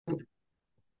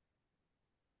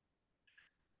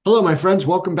Hello, my friends.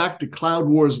 Welcome back to Cloud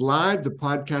Wars Live, the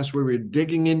podcast where we're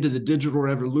digging into the digital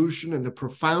revolution and the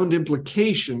profound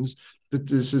implications that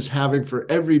this is having for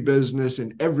every business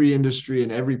in every industry in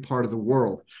every part of the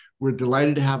world. We're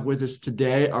delighted to have with us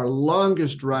today our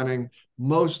longest running,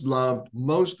 most loved,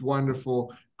 most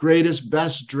wonderful, greatest,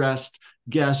 best dressed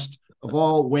guest of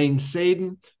all, Wayne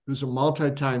Sadin, who's a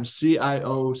multi-time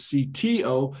CIO,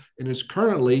 CTO, and is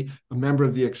currently a member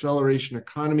of the Acceleration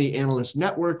Economy Analyst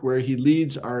Network, where he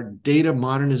leads our data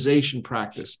modernization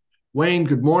practice. Wayne,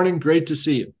 good morning. Great to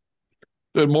see you.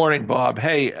 Good morning, Bob.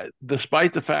 Hey,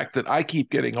 despite the fact that I keep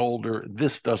getting older,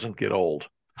 this doesn't get old.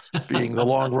 Being the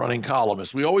long-running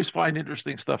columnist, we always find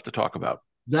interesting stuff to talk about.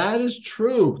 That is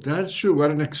true. That's true. What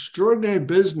an extraordinary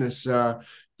business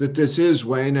that this is,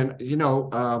 Wayne. And,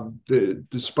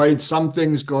 despite some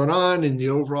things going on in the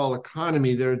overall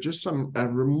economy, there are just some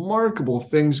remarkable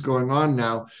things going on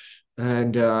now.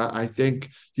 And I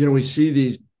think, we see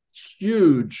these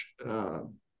huge,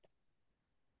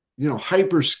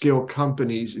 hyperscale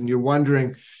companies, and you're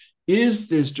wondering, is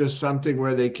this just something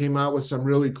where they came out with some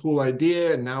really cool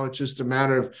idea and now it's just a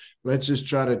matter of let's just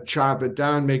try to chop it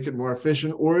down, make it more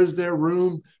efficient? Or is there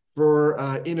room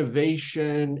for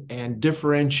innovation and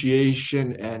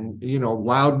differentiation and,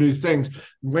 wild new things?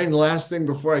 Wayne, the last thing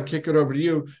before I kick it over to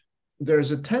you,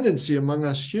 there's a tendency among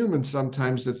us humans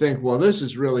sometimes to think, well, this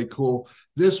is really cool.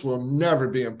 This will never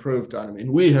be improved on. I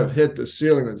mean, we have hit the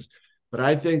ceiling of this. But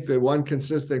I think the one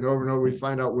consistent thing over and over, we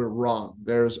find out we're wrong.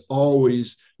 There's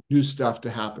always new stuff to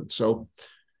happen. So,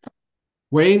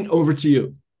 Wayne, over to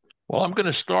you. Well, I'm going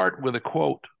to start with a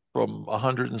quote from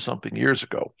 100 and something years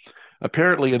ago.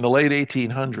 Apparently, in the late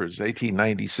 1800s,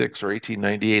 1896 or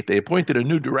 1898, they appointed a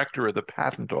new director of the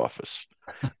patent office.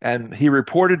 And he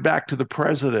reported back to the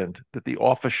president that the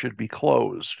office should be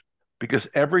closed because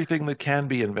everything that can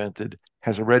be invented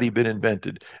has already been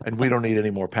invented, and we don't need any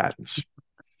more patents.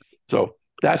 So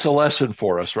that's a lesson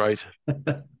for us, right?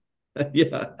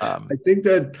 Yeah, I think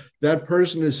that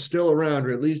person is still around,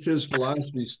 or at least his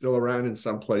philosophy is still around in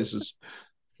some places.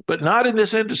 But not in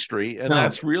this industry. And No.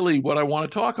 that's really what I want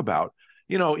to talk about.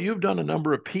 You've done a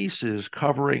number of pieces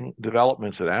covering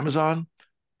developments at Amazon,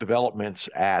 developments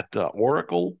at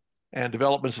Oracle, and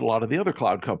developments at a lot of the other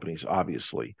cloud companies,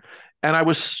 obviously. And I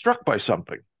was struck by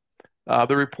something.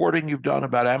 The reporting you've done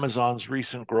about Amazon's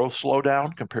recent growth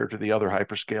slowdown compared to the other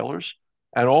hyperscalers,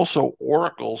 and also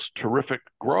Oracle's terrific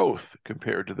growth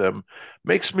compared to them,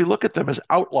 makes me look at them as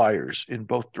outliers in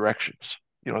both directions.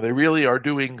 They really are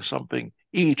doing something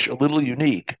each a little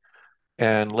unique.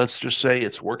 And let's just say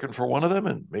it's working for one of them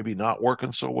and maybe not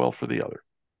working so well for the other.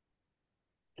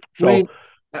 Wayne,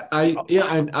 So, I yeah,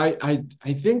 and I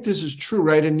think this is true,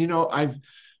 right? And I've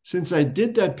since I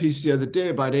did that piece the other day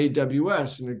about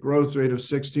AWS and a growth rate of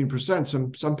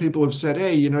 16%, some people have said,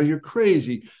 hey, you're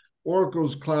crazy.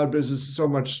 Oracle's cloud business is so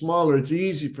much smaller. It's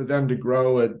easy for them to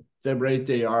grow at the rate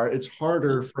they are. It's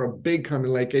harder for a big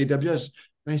company like AWS.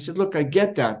 And I said, look, I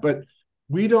get that, but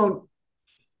we don't,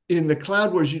 in the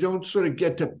cloud wars, you don't sort of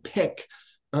get to pick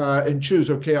and choose,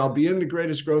 okay, I'll be in the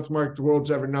greatest growth market the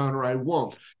world's ever known, or I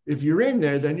won't. If you're in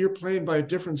there, then you're playing by a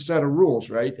different set of rules,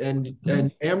 right? And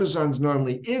Amazon's not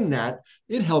only in that,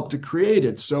 it helped to create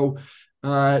it. So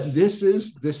this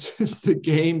is the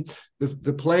game,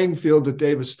 the playing field that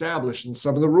they've established and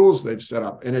some of the rules they've set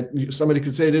up. And somebody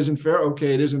could say it isn't fair.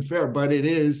 Okay, it isn't fair, but it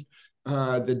is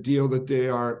the deal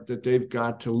that they've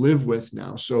got to live with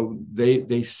now. So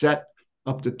they set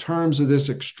up the terms of this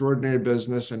extraordinary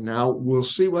business, and now we'll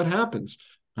see what happens.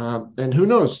 And who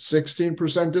knows,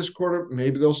 16% this quarter,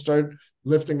 maybe they'll start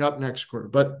lifting up next quarter.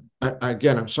 But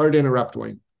again, I'm sorry to interrupt,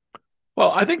 Wayne.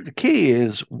 well, I think the key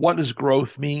is what does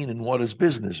growth mean and what does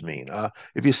business mean?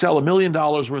 If you sell $1 million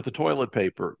worth of toilet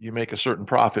paper, you make a certain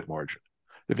profit margin.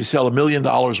 If you sell $1 million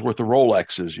worth of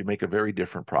Rolexes, you make a very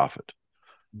different profit.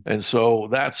 And so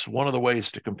that's one of the ways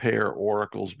to compare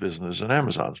Oracle's business and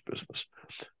Amazon's business.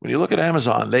 When you look at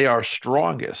Amazon, they are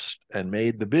strongest and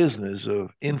made the business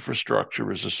of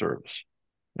infrastructure as a service.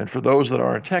 And for those that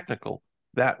aren't technical,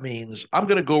 that means I'm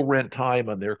going to go rent time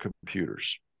on their computers.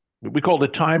 We called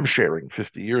it time sharing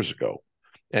 50 years ago.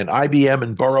 And IBM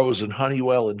and Burroughs and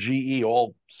Honeywell and GE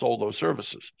all sold those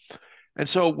services. And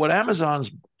so what Amazon's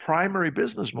primary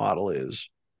business model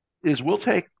is we'll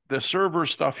take the server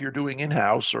stuff you're doing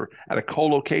in-house or at a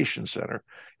co-location center,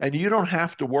 and you don't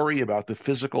have to worry about the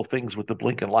physical things with the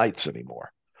blinking lights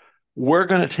anymore. We're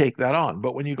going to take that on.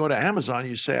 But when you go to Amazon,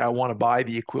 you say, I want to buy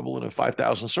the equivalent of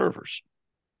 5,000 servers.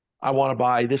 I want to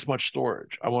buy this much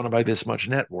storage. I want to buy this much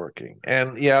networking.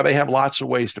 And yeah, they have lots of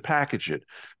ways to package it,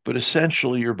 but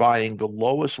essentially you're buying the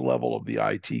lowest level of the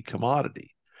IT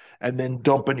commodity and then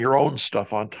dumping your own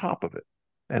stuff on top of it.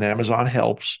 and Amazon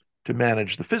helps to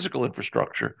manage the physical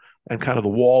infrastructure and kind of the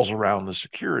walls around the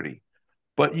security.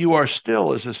 But you are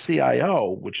still, as a CIO,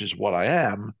 which is what I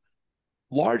am,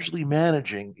 largely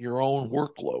managing your own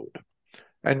workload.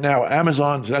 And now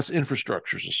Amazon's, that's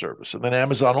infrastructure as a service. And then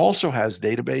Amazon also has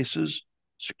databases,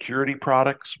 security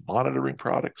products, monitoring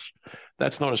products.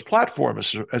 That's known as platform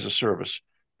as a service,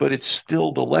 but it's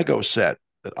still the Lego set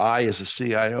that I, as a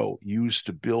CIO, use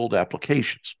to build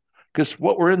applications. Because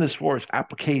what we're in this for is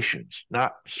applications,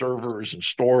 not servers and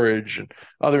storage and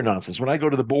other nonsense. When I go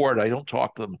to the board, I don't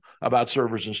talk to them about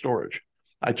servers and storage.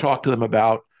 I talk to them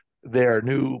about their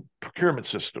new procurement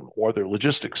system or their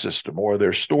logistics system or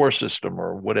their store system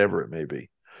or whatever it may be.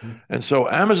 And so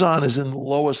Amazon is in the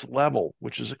lowest level,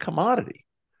 which is a commodity.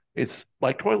 It's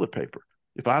like toilet paper.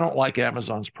 If I don't like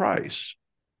Amazon's price,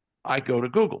 I go to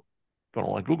Google. If I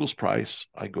don't like Google's price,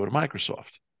 I go to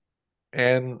Microsoft.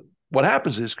 And what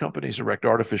happens is companies erect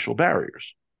artificial barriers,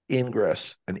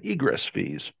 ingress and egress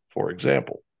fees, for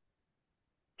example.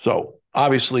 So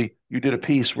obviously, you did a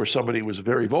piece where somebody was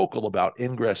very vocal about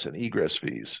ingress and egress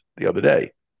fees the other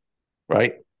day,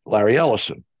 right? Larry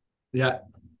Ellison. Yeah,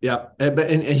 yeah,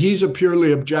 and he's a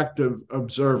purely objective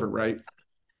observer, right?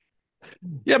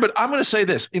 Yeah, but I'm going to say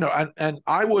this, and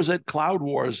I was at Cloud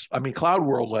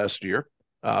World last year.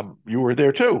 You were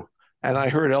there too, and I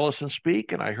heard Ellison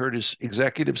speak, and I heard his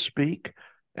executives speak,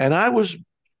 and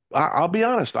I'll be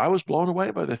honest, I was blown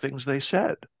away by the things they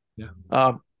said. Yeah.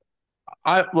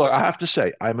 I have to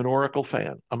say, I'm an Oracle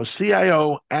fan. I'm a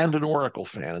CIO and an Oracle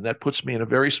fan, and that puts me in a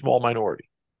very small minority.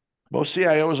 Most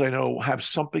CIOs I know have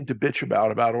something to bitch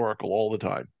about Oracle all the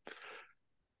time.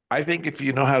 I think if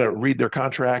you know how to read their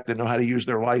contract and know how to use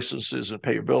their licenses and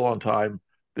pay your bill on time,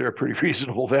 they're a pretty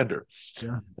reasonable vendor.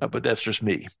 Yeah. But that's just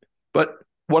me. But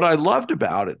what I loved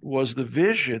about it was the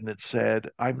vision that said,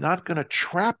 I'm not going to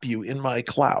trap you in my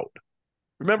cloud.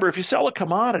 Remember, if you sell a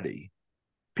commodity,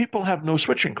 people have no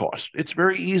switching costs. It's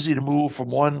very easy to move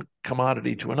from one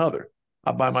commodity to another.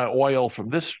 I buy my oil from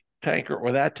this tanker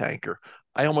or that tanker.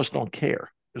 I almost don't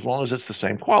care as long as it's the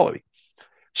same quality.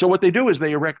 So what they do is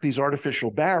they erect these artificial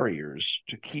barriers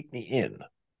to keep me in.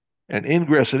 And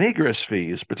ingress and egress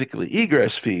fees, particularly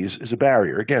egress fees, is a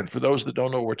barrier. Again, for those that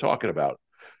don't know what we're talking about,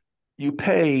 you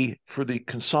pay for the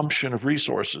consumption of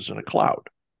resources in a cloud.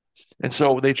 And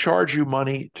so they charge you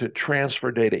money to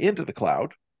transfer data into the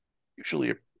cloud, usually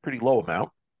a pretty low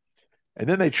amount. And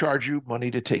then they charge you money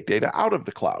to take data out of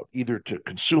the cloud, either to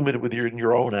consume it in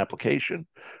your own application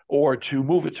or to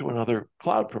move it to another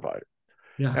cloud provider.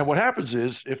 Yeah. And what happens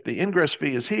is, if the ingress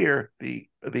fee is here, the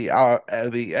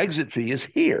exit fee is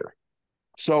here.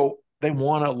 So they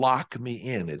want to lock me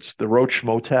in. It's the Roach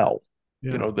Motel.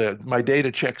 Yeah. My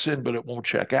data checks in, but it won't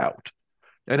check out.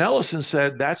 And Ellison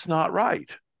said, that's not right.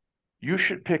 You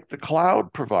should pick the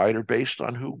cloud provider based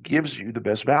on who gives you the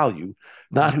best value,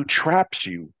 not who traps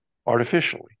you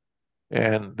artificially.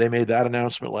 And they made that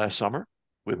announcement last summer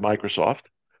with Microsoft.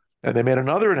 And they made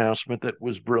another announcement that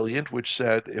was brilliant, which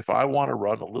said, if I want to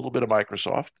run a little bit of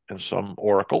Microsoft and some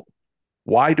Oracle,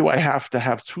 why do I have to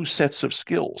have two sets of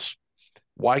skills?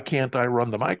 Why can't I run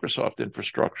the Microsoft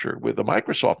infrastructure with the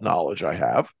Microsoft knowledge I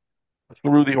have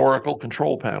through the Oracle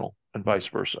control panel and vice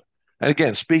versa? And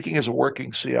again, speaking as a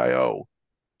working CIO,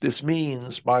 this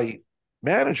means my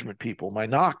management people, my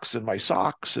NOCs and my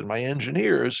SOCs and my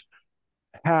engineers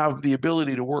have the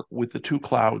ability to work with the two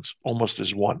clouds almost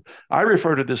as one. I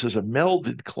refer to this as a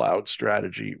melded cloud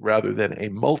strategy rather than a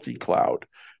multi-cloud,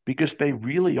 because they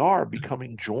really are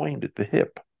becoming joined at the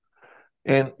hip.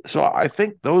 And so I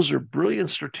think those are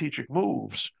brilliant strategic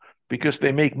moves because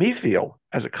they make me feel,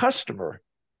 as a customer,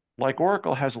 like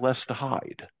Oracle has less to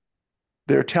hide.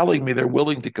 They're telling me they're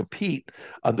willing to compete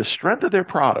on the strength of their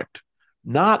product,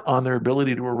 not on their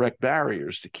ability to erect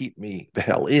barriers to keep me the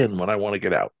hell in when I want to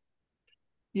get out.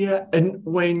 Yeah, and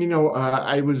Wayne,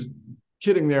 I was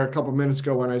kidding there a couple of minutes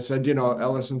ago when I said,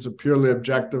 Ellison's a purely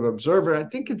objective observer. I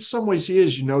think in some ways he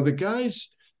is. The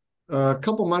guy's a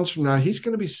couple months from now, he's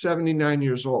going to be 79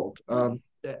 years old.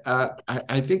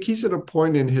 I think he's at a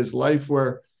point in his life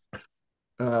where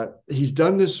he's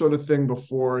done this sort of thing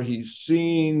before. He's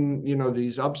seen,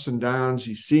 these ups and downs.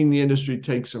 He's seen the industry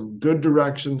take some good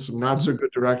directions, some not so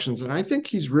good directions. And I think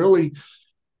he's really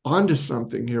onto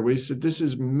something here. We said this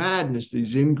is madness,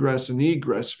 these ingress and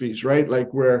egress fees, right?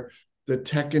 Like where the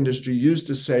tech industry used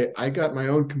to say, I got my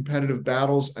own competitive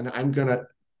battles and I'm going to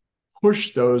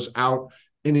push those out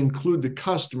and include the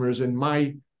customers in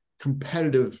my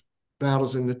competitive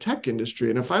battles in the tech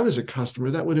industry. And if I was a customer,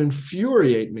 that would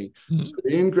infuriate me. So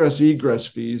the ingress egress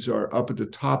fees are up at the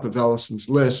top of Ellison's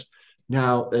list.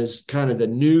 Now, as kind of the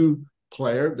new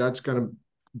player, that's going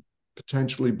to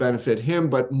potentially benefit him,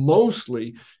 but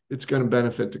mostly it's going to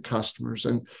benefit the customers.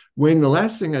 And Wayne, the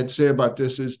last thing I'd say about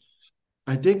this is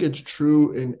I think it's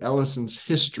true in Ellison's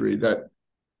history that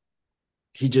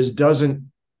he just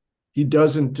doesn't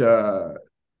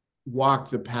walk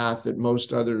the path that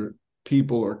most other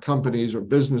people or companies or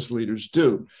business leaders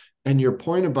do. And your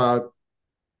point about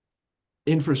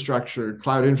infrastructure,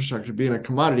 cloud infrastructure being a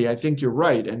commodity, I think you're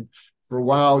right. And for a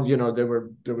while,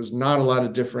 there was not a lot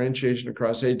of differentiation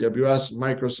across AWS and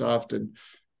Microsoft and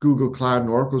Google Cloud, and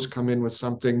Oracle's come in with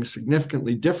something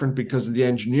significantly different because of the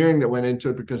engineering that went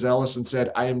into it, because Ellison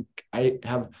said, I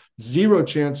have zero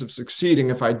chance of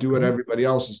succeeding if I do what everybody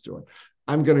else is doing.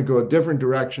 I'm going to go a different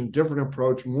direction, different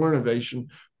approach, more innovation,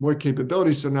 more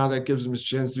capability. So now that gives them a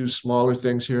chance to do smaller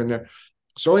things here and there.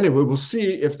 So anyway, we'll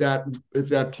see if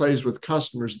that plays with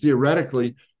customers.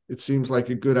 Theoretically, it seems like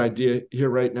a good idea here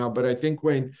right now. But I think,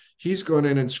 Wayne, he's going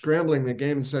in and scrambling the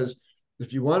game and says,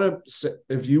 if you want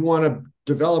to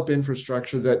develop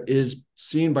infrastructure that is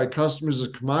seen by customers as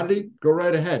a commodity, go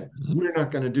right ahead. We're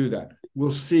not going to do that.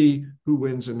 We'll see who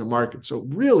wins in the market. So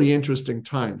really interesting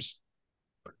times.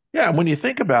 Yeah, and when you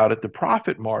think about it, the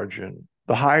profit margin,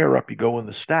 the higher up you go in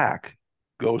the stack,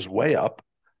 goes way up,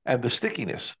 and the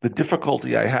stickiness, the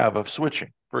difficulty I have of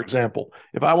switching. For example,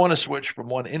 if I want to switch from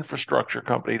one infrastructure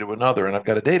company to another and I've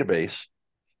got a database,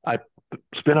 I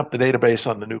spin up the database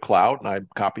on the new cloud and I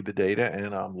copy the data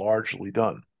and I'm largely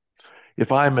done.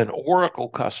 If I'm an Oracle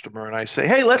customer and I say,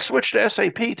 hey, let's switch to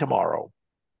SAP tomorrow,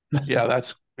 yeah,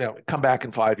 that's, come back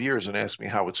in 5 years and ask me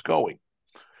how it's going.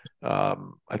 I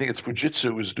think it's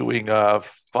Fujitsu is doing a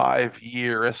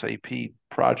 5-year SAP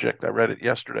project. I read it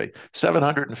yesterday,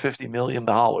 $750 million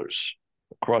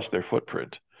across their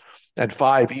footprint, and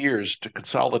 5 years to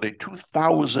consolidate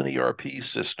 2,000 ERP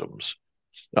systems.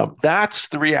 That's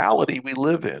the reality we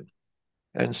live in.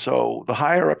 And so the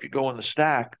higher up you go in the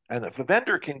stack, and if a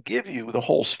vendor can give you the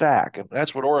whole stack, and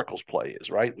that's what Oracle's play is,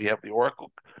 right? We have the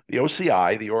Oracle, the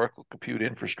OCI, the Oracle Compute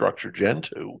Infrastructure Gen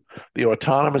 2, the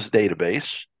autonomous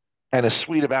database, and a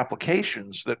suite of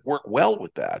applications that work well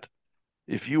with that.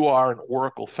 If you are an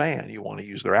Oracle fan, you want to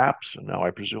use their apps, and now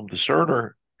I presume the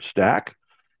Cerner stack,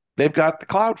 they've got the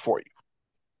cloud for you.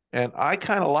 And I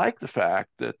kind of like the fact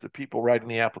that the people writing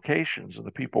the applications and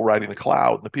the people writing the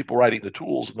cloud and the people writing the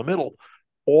tools in the middle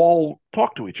all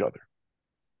talk to each other.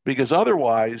 Because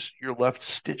otherwise, you're left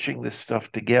stitching this stuff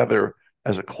together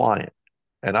as a client.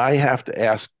 And I have to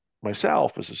ask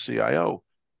myself as a CIO,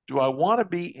 do I want to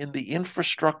be in the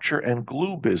infrastructure and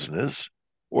glue business,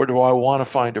 or do I want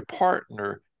to find a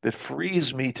partner that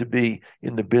frees me to be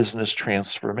in the business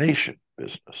transformation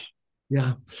business?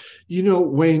 Yeah.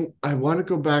 Wayne, I want to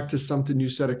go back to something you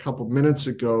said a couple of minutes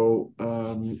ago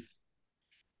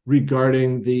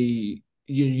regarding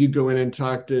you go in and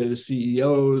talk to the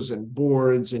CEOs and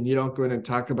boards, and you don't go in and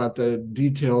talk about the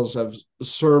details of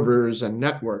servers and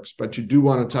networks, but you do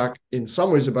want to talk in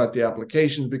some ways about the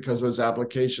applications, because those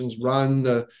applications run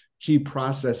the key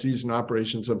processes and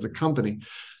operations of the company.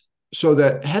 So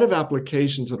the head of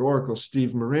applications at Oracle,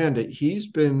 Steve Miranda, he's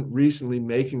been recently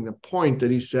making the point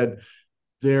that he said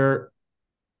they're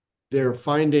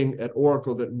finding at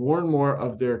Oracle that more and more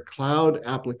of their cloud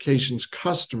applications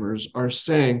customers are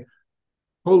saying,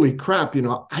 holy crap,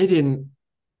 I didn't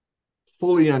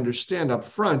fully understand up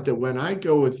front that when I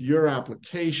go with your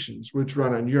applications, which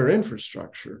run on your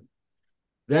infrastructure,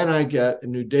 then I get a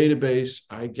new database,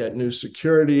 I get new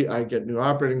security, I get new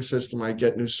operating system, I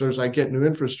get new servers, I get new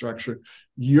infrastructure.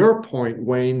 Your point,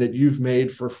 Wayne, that you've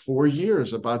made for 4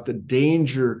 years about the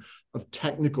danger of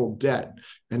technical debt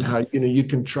and how you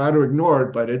can try to ignore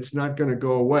it, but it's not going to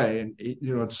go away.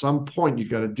 And at some point you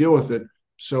got to deal with it.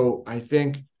 So I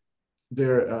think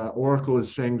Oracle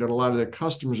is saying that a lot of their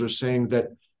customers are saying that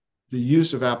the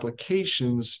use of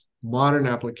applications, modern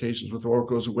applications with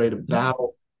Oracle, is a way to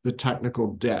battle the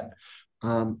technical debt.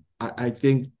 I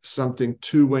think something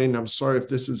too, Wayne, I'm sorry if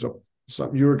this is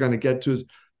something you were going to get to, is,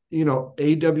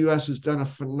 AWS has done a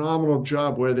phenomenal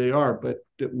job where they are, but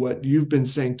what you've been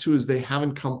saying too is they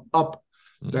haven't come up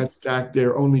that stack.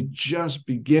 They're only just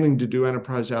beginning to do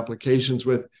enterprise applications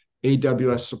with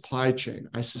AWS supply chain.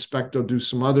 I suspect they'll do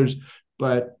some others,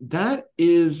 but that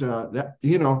is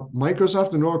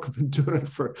Microsoft and Oracle have been doing it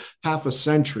for half a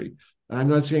century. I'm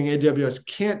not saying AWS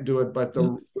can't do it, but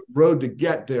the road to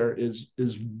get there is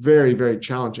very, very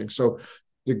challenging. So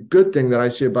the good thing that I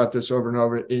see about this over and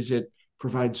over is it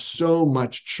provides so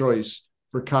much choice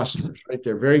for customers, right?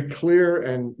 They're very clear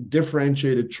and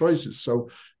differentiated choices. So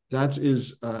that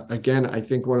is, again, I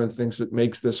think one of the things that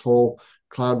makes this whole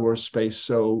cloud war space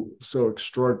so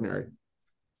extraordinary.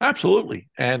 Absolutely.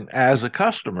 And as a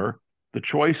customer, the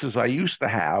choices I used to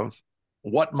have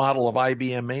what model of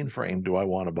IBM mainframe do I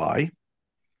want to buy,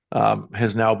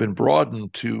 has now been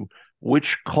broadened to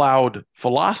which cloud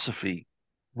philosophy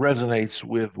resonates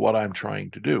with what I'm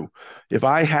trying to do. If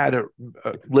I had to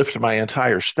lift my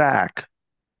entire stack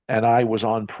and I was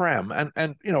on-prem,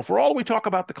 and for all we talk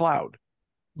about the cloud,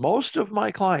 most of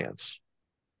my clients,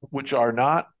 which are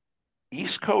not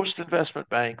East Coast investment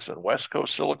banks and West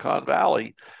Coast Silicon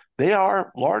Valley, they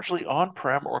are largely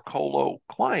on-prem or colo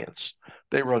clients.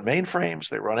 They run mainframes,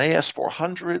 they run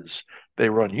AS400s, they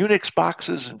run Unix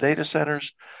boxes and data centers.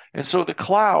 And so the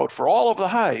cloud, for all of the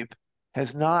hype,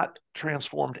 has not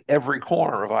transformed every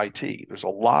corner of IT. There's a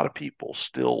lot of people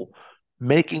still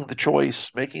making the choice,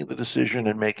 making the decision,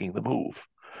 and making the move.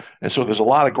 And so there's a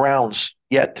lot of grounds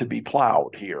yet to be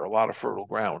plowed here, a lot of fertile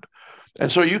ground.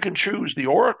 And so you can choose the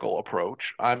Oracle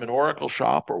approach. I'm an Oracle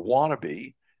shop or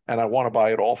wannabe, and I want to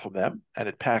buy it all from them, and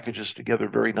it packages together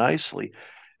very nicely.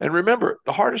 And remember,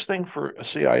 the hardest thing for a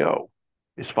CIO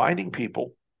is finding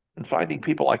people and finding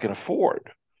people I can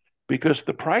afford because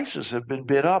the prices have been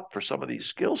bid up for some of these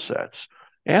skill sets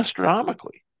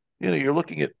astronomically. You're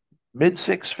looking at mid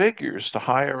six figures to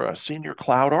hire a senior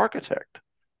cloud architect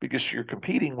because you're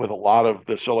competing with a lot of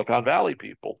the Silicon Valley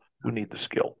people who need the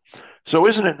skill. So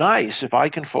isn't it nice if I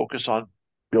can focus on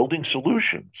building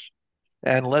solutions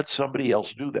and let somebody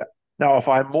else do that? Now, if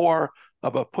I'm more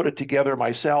of a put it together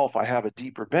myself, I have a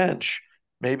deeper bench,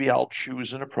 maybe I'll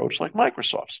choose an approach like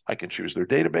Microsoft's. I can choose their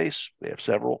database, they have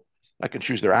several. I can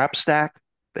choose their app stack,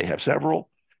 they have several.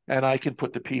 And I can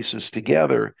put the pieces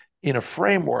together in a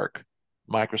framework.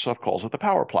 Microsoft calls it the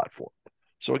Power Platform.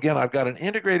 So again, I've got an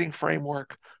integrating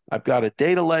framework, I've got a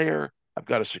data layer, I've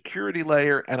got a security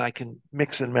layer, and I can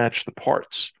mix and match the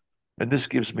parts. And this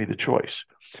gives me the choice.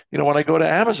 When I go to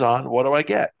Amazon, what do I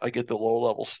get? I get the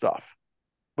low-level stuff.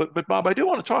 But Bob, I do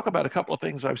want to talk about a couple of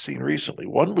things I've seen recently.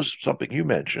 One was something you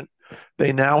mentioned.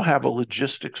 They now have a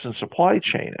logistics and supply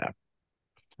chain app.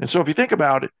 And so if you think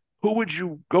about it, who would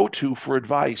you go to for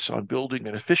advice on building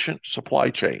an efficient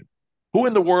supply chain? Who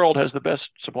in the world has the best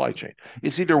supply chain?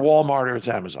 It's either Walmart or it's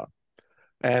Amazon.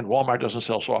 And Walmart doesn't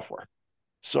sell software.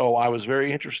 So I was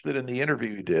very interested in the interview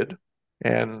you did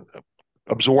and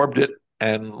absorbed it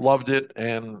and loved it.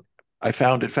 And I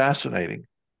found it fascinating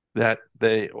that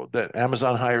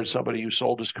Amazon hired somebody who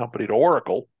sold his company to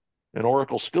Oracle, and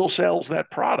Oracle still sells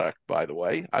that product, by the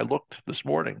way. I looked this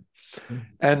morning.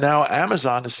 And now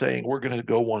Amazon is saying we're going to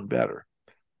go one better.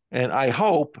 And I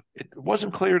hope it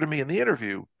wasn't clear to me in the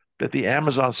interview that the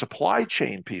Amazon supply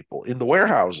chain people in the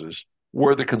warehouses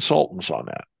were the consultants on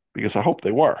that, because I hope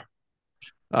they were.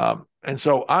 And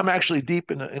so I'm actually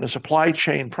deep in a supply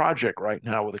chain project right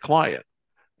now with a client.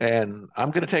 And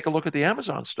I'm going to take a look at the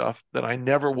Amazon stuff that I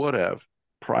never would have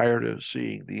prior to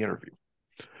seeing the interview.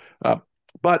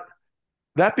 But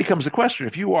that becomes the question.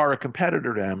 If you are a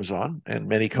competitor to Amazon, and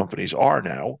many companies are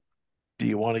now, do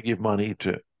you want to give money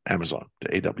to Amazon, to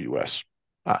AWS?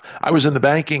 I was in the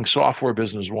banking software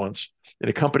business once in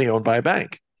a company owned by a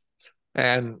bank.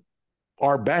 And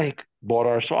our bank bought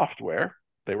our software.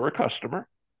 They were a customer.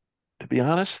 To be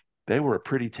honest, they were a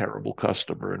pretty terrible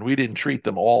customer, and we didn't treat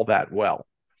them all that well.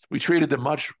 We treated them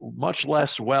much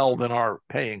less well than our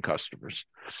paying customers.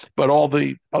 But all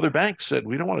the other banks said,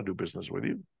 we don't want to do business with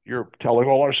you. You're telling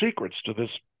all our secrets to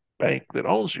this bank that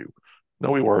owns you. No,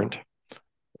 we weren't.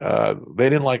 They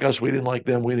didn't like us. We didn't like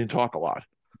them. We didn't talk a lot.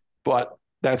 But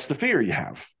that's the fear you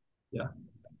have. Yeah.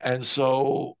 And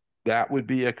so that would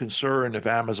be a concern if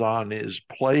Amazon is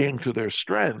playing to their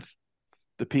strength.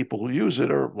 The people who use it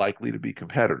are likely to be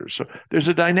competitors. So there's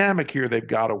a dynamic here they've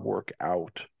got to work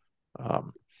out.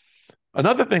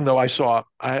 Another thing, though, I saw,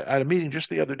 I had a meeting just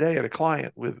the other day at a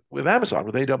client with Amazon,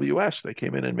 with AWS. They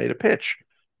came in and made a pitch.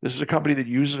 This is a company that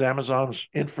uses Amazon's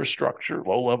infrastructure,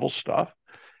 low-level stuff.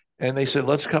 And they said,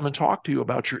 let's come and talk to you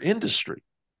about your industry.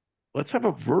 Let's have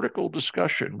a vertical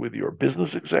discussion with your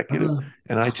business executive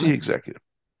and IT executive.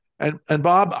 And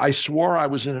Bob, I swore I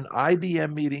was in an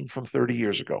IBM meeting from 30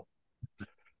 years ago.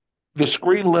 The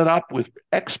screen lit up with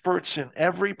experts in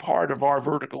every part of our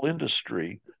vertical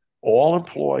industry, all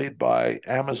employed by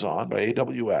Amazon, by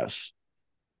AWS.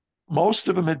 Most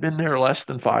of them had been there less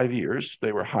than 5 years.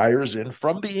 They were hires in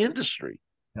from the industry.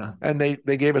 Yeah. And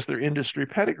they gave us their industry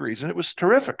pedigrees, and it was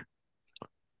terrific.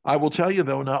 I will tell you,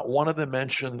 though, not one of them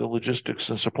mentioned the logistics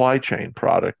and supply chain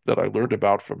product that I learned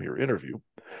about from your interview.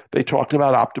 They talked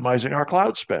about optimizing our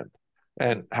cloud spend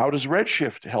and how does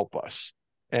Redshift help us,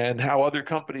 and how other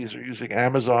companies are using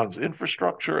Amazon's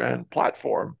infrastructure and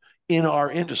platform in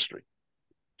our industry.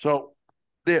 So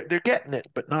they're getting it,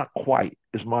 but not quite,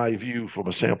 is my view from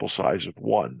a sample size of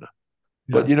one.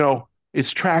 Yeah. But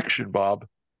it's traction, Bob,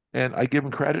 and I give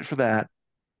them credit for that.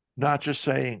 not just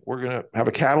saying we're going to have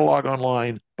a catalog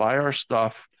online, buy our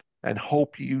stuff, and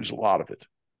hope you use a lot of it.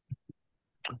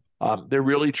 They're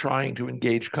really trying to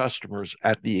engage customers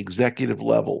at the executive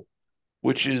level,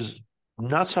 which is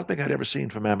not something I'd ever seen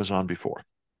from Amazon before.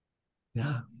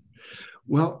 Yeah.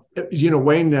 Well,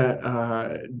 Wayne,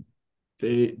 the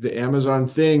Amazon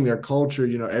thing, their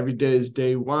culture, every day is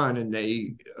day one, and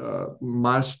they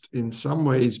must, in some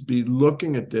ways, be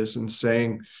looking at this and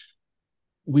saying,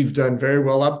 we've done very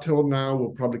well up till now.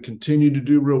 We'll probably continue to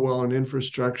do real well in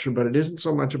infrastructure, but it isn't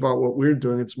so much about what we're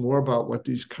doing. It's more about what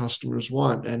these customers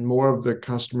want, and more of the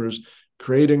customers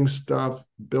creating stuff,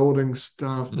 building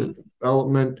stuff, the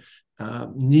development,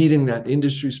 needing that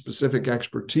industry specific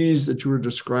expertise that you were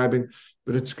describing.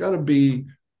 But it's got to be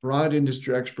broad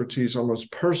industry expertise,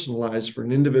 almost personalized for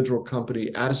an individual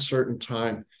company at a certain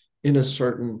time in a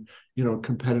certain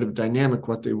competitive dynamic,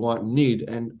 what they want and need.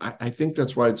 And I think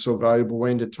that's why it's so valuable,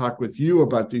 Wayne, to talk with you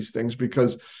about these things,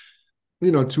 because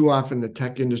too often the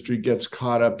tech industry gets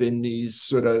caught up in these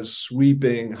sort of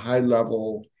sweeping, high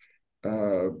level,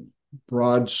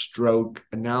 broad stroke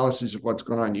analyses of what's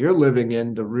going on. You're living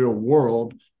in the real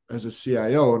world as a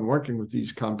CIO and working with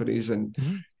these companies, and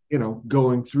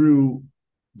going through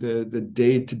the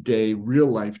day-to-day real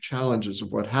life challenges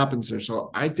of what happens there. So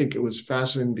I think it was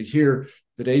fascinating to hear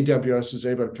that AWS is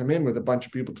able to come in with a bunch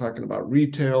of people talking about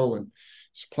retail and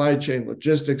supply chain,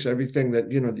 logistics, everything that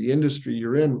the industry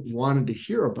you're in wanted to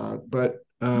hear about. But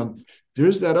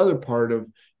there's that other part of,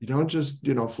 you don't just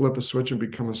flip a switch and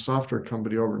become a software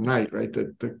company overnight, right?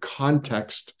 The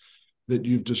context that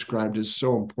you've described is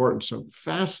so important. So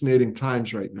fascinating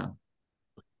times right now.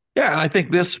 Yeah, and I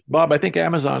think Bob, I think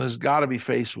Amazon has got to be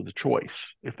faced with a choice.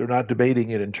 If they're not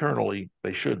debating it internally,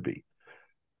 they should be.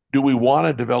 Do we want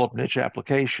to develop niche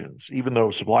applications, even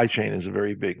though supply chain is a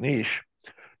very big niche?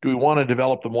 Do we want to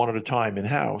develop them one at a time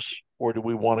in-house, or do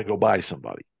we want to go buy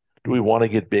somebody? Do we want to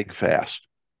get big fast?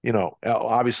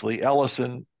 Obviously,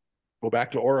 Ellison, go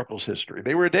back to Oracle's history.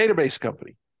 They were a database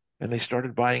company, and they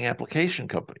started buying application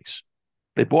companies.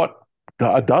 They bought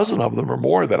a dozen of them or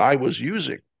more that I was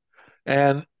using.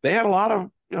 And they had a lot of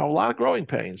growing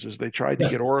pains as they tried to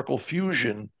get Oracle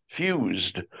Fusion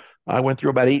fused. I went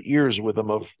through about 8 years with them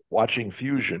of watching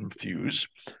Fusion fuse.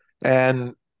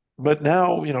 But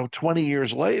now, 20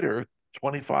 years later,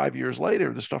 25 years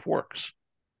later, the stuff works.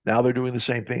 Now they're doing the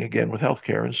same thing again with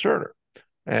healthcare and Cerner.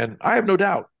 And I have no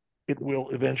doubt it will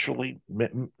eventually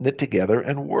knit together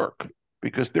and work,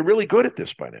 because they're really good at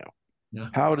this by now. Yeah.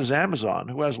 How does Amazon,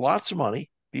 who has lots of money,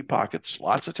 deep pockets,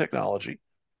 lots of technology,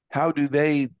 how do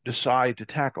they decide to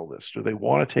tackle this? Do they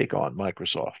want to take on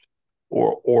Microsoft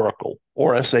or Oracle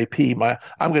or SAP?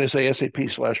 I'm going to say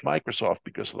SAP/Microsoft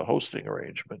because of the hosting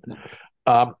arrangement.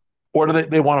 Or do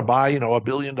they want to buy, a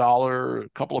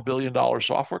couple of $1 billion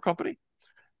software company?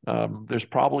 There's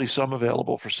probably some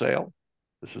available for sale.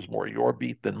 This is more your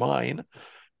beat than mine.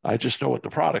 I just know what the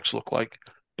products look like.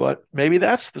 But maybe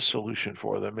that's the solution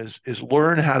for them is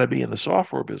learn how to be in the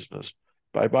software business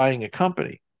by buying a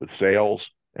company with sales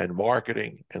and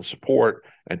marketing and support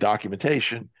and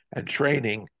documentation and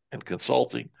training and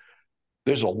consulting.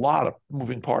 There's a lot of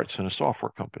moving parts in a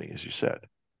software company, as you said.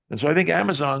 And so I think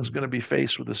Amazon's going to be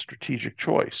faced with a strategic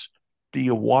choice. Do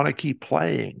you want to keep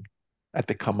playing at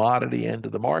the commodity end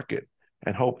of the market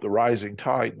and hope the rising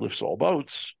tide lifts all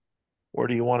boats? Or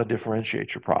do you want to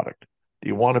differentiate your product? Do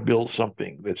you want to build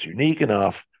something that's unique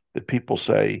enough that people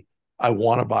say, I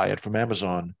want to buy it from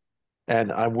Amazon,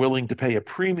 and I'm willing to pay a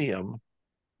premium,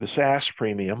 the SaaS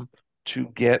premium, to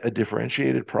get a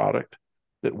differentiated product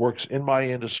that works in my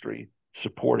industry,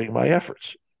 supporting my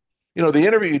efforts? The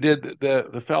interview you did,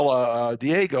 the fella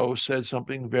Diego said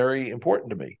something very important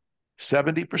to me.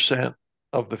 70%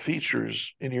 of the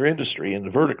features in your industry, in the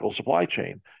vertical supply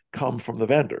chain, come from the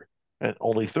vendor, and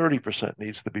only 30%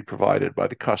 needs to be provided by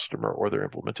the customer or their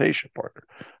implementation partner.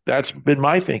 That's been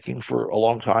my thinking for a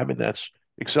long time, and that's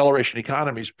Acceleration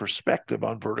Economy's perspective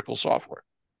on vertical software.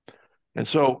 And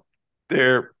so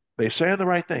they're saying the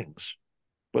right things,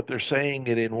 but they're saying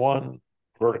it in one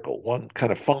vertical, one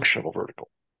kind of functional vertical.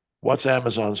 What's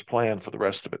Amazon's plan for the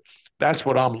rest of it? That's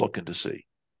what I'm looking to see.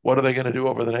 What are they going to do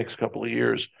over the next couple of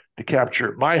years to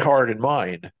capture my heart and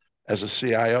mind as a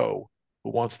CIO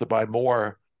who wants to buy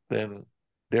more than,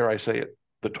 dare I say it,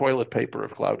 the toilet paper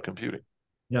of cloud computing?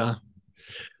 Yeah.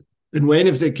 And Wayne,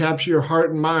 if they capture your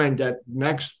heart and mind, that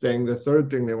next thing, the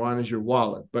third thing they want is your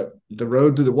wallet. But the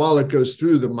road to the wallet goes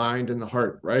through the mind and the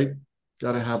heart, right?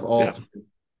 Got to have all three.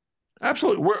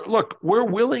 Absolutely. We're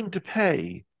willing to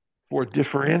pay for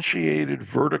differentiated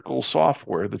vertical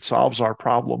software that solves our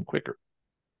problem quicker.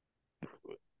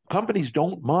 Companies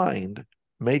don't mind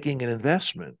making an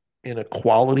investment in a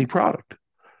quality product.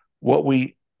 What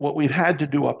we've had to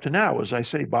do up to now is, I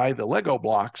say, buy the Lego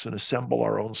blocks and assemble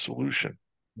our own solution.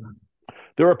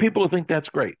 There are people who think that's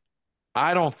great.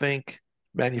 I don't think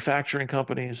manufacturing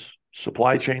companies,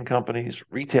 supply chain companies,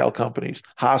 retail companies,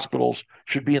 hospitals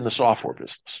should be in the software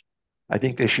business. I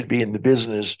think they should be in the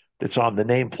business that's on the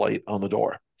nameplate on the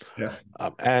door. Yeah.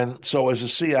 And so, as a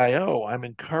CIO, I'm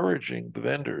encouraging the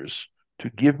vendors to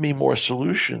give me more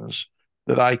solutions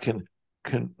that I can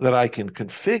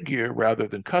configure rather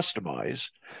than customize,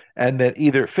 and that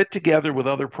either fit together with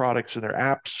other products in their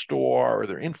app store or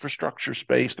their infrastructure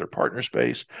space, their partner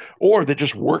space, or that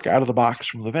just work out of the box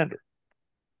from the vendor.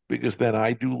 Because then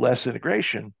I do less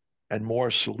integration and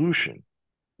more solution,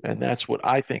 and that's what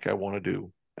I think I want to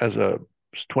do as a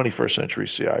 21st century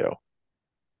CIO.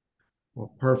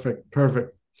 Well, perfect,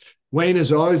 perfect. Wayne,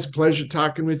 as always, a pleasure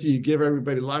talking with you. You give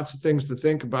everybody lots of things to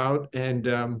think about. And,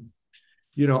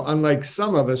 unlike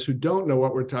some of us who don't know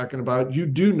what we're talking about, you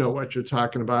do know what you're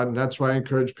talking about. And that's why I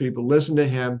encourage people, listen to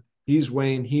him. He's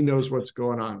Wayne. He knows what's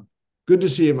going on. Good to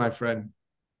see you, my friend.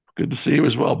 Good to see you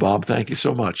as well, Bob. Thank you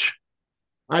so much.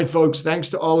 All right, folks, thanks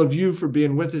to all of you for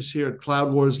being with us here at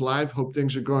Cloud Wars Live. Hope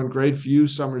things are going great for you.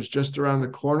 Summer's just around the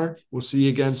corner. We'll see you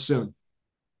again soon.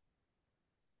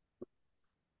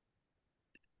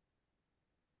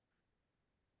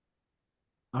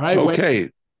 All right, okay.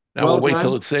 Wayne. Now Well we'll wait done.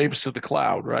 till it saves to the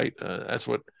cloud, right? That's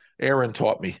what Aaron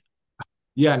taught me.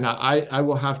 Yeah, now I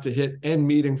will have to hit end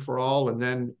meeting for all, and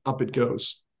then up it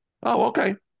goes. Oh,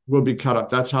 okay. We'll be cut up.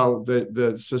 That's how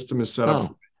the system is set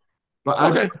up. Oh, But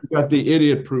I've okay. got the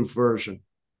idiot-proof version.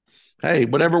 Hey,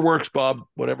 whatever works, Bob.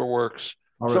 Whatever works.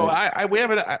 All So right.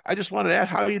 I just wanted to ask,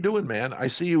 how are you doing, man? I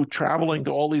see you traveling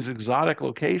to all these exotic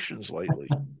locations lately.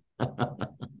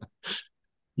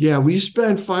 Yeah, we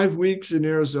spent 5 weeks in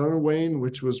Arizona, Wayne,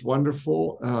 which was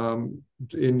wonderful.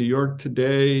 In New York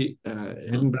today,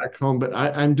 heading back home. But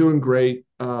I'm doing great.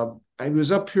 I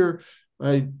was up here.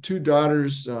 My two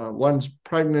daughters, one's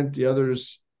pregnant, the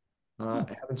other's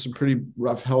having some pretty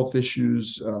rough health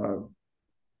issues.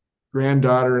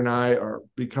 Granddaughter and I are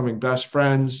becoming best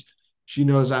friends. She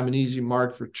knows I'm an easy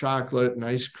mark for chocolate and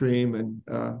ice cream.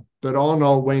 But all in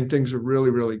all, Wayne, things are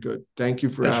really, really good. Thank you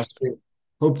for asking.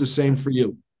 Hope the same for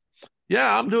you. Yeah,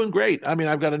 I'm doing great. I mean,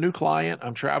 I've got a new client.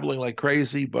 I'm traveling like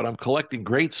crazy, but I'm collecting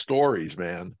great stories,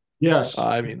 man. Yes.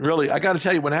 I mean, really, I got to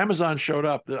tell you, when Amazon showed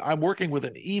up, I'm working with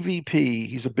an EVP.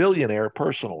 He's a billionaire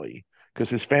personally because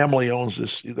his family owns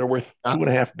this. They're worth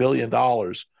 $2.5 billion.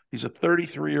 He's a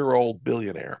 33-year-old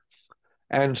billionaire.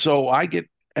 And so I get,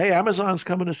 hey, Amazon's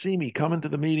coming to see me, coming to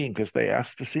the meeting because they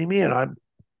asked to see me. And I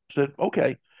said,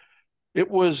 okay.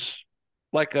 It was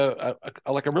like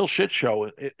like a real shit show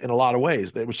in a lot of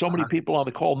ways. There were so many people on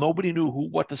the call, nobody knew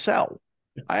what to sell.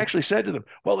 I actually said to them,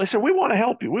 well, they said, we want to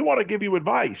help you. We want to give you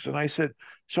advice. And I said,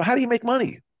 so how do you make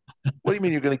money? What do you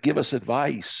mean you're going to give us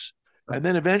advice? And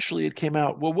then eventually it came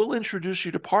out, well, we'll introduce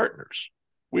you to partners.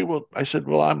 We will. I said,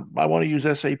 well, I want to use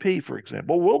SAP, for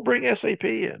example. We'll bring SAP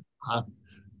in.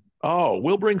 Oh,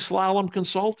 we'll bring Slalom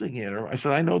Consulting in. Or I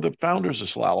said, I know the founders of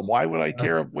Slalom. Why would I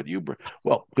care what you bring?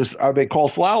 Well, because they call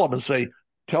Slalom and say,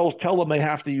 tell them they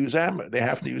have to use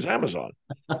Amazon.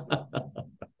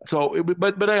 So,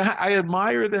 but I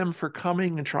admire them for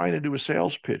coming and trying to do a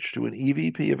sales pitch to an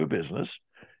EVP of a business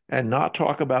and not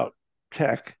talk about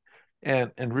tech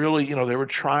and really, they were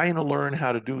trying to learn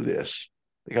how to do this.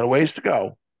 They got a ways to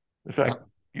go. In fact,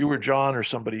 you or John or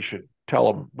somebody should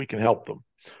tell them we can help them.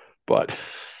 But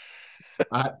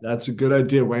that's a good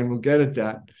idea, Wayne. We'll get at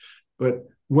that. But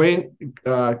Wayne,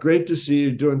 great to see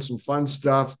you doing some fun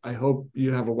stuff. I hope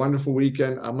you have a wonderful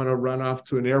weekend. I'm going to run off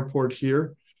to an airport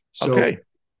here. So okay.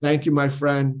 Thank you, my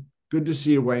friend. Good to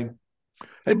see you, Wayne.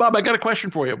 Hey, Bob, I got a question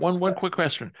for you. One quick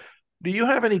question. Do you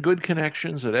have any good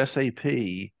connections at SAP?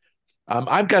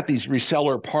 I've got these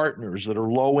reseller partners that are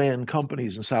low-end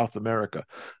companies in South America.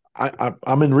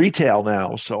 I'm in retail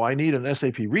now, so I need an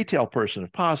SAP retail person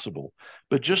if possible,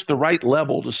 but just the right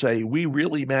level to say we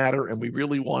really matter and we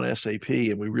really want SAP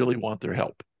and we really want their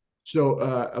help. So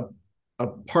a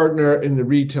partner in the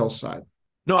retail side.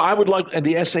 No, I would like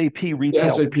the SAP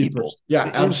retail SAP people. person. Yeah,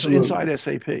 absolutely. Inside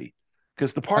SAP.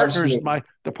 Because the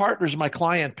partners my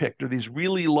client picked are these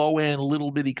really low-end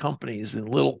little bitty companies in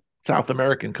little South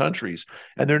American countries,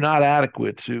 and they're not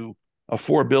adequate to a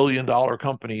 $4 billion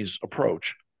company's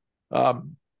approch. So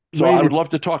Wayne, I would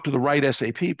love to talk to the right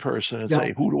SAP person and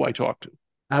say, who do I talk to?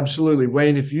 Absolutely.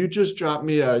 Wayne, if you just drop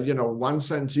me a,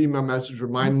 one-sentence email message,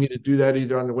 remind me to do that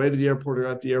either on the way to the airport or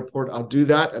at the airport, I'll do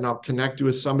that and I'll connect you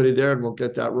with somebody there and we'll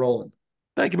get that rolling.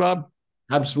 Thank you, Bob.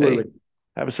 Absolutely. Hey,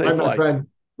 have a safe flight. My friend.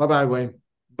 Bye-bye, Wayne.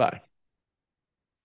 Bye.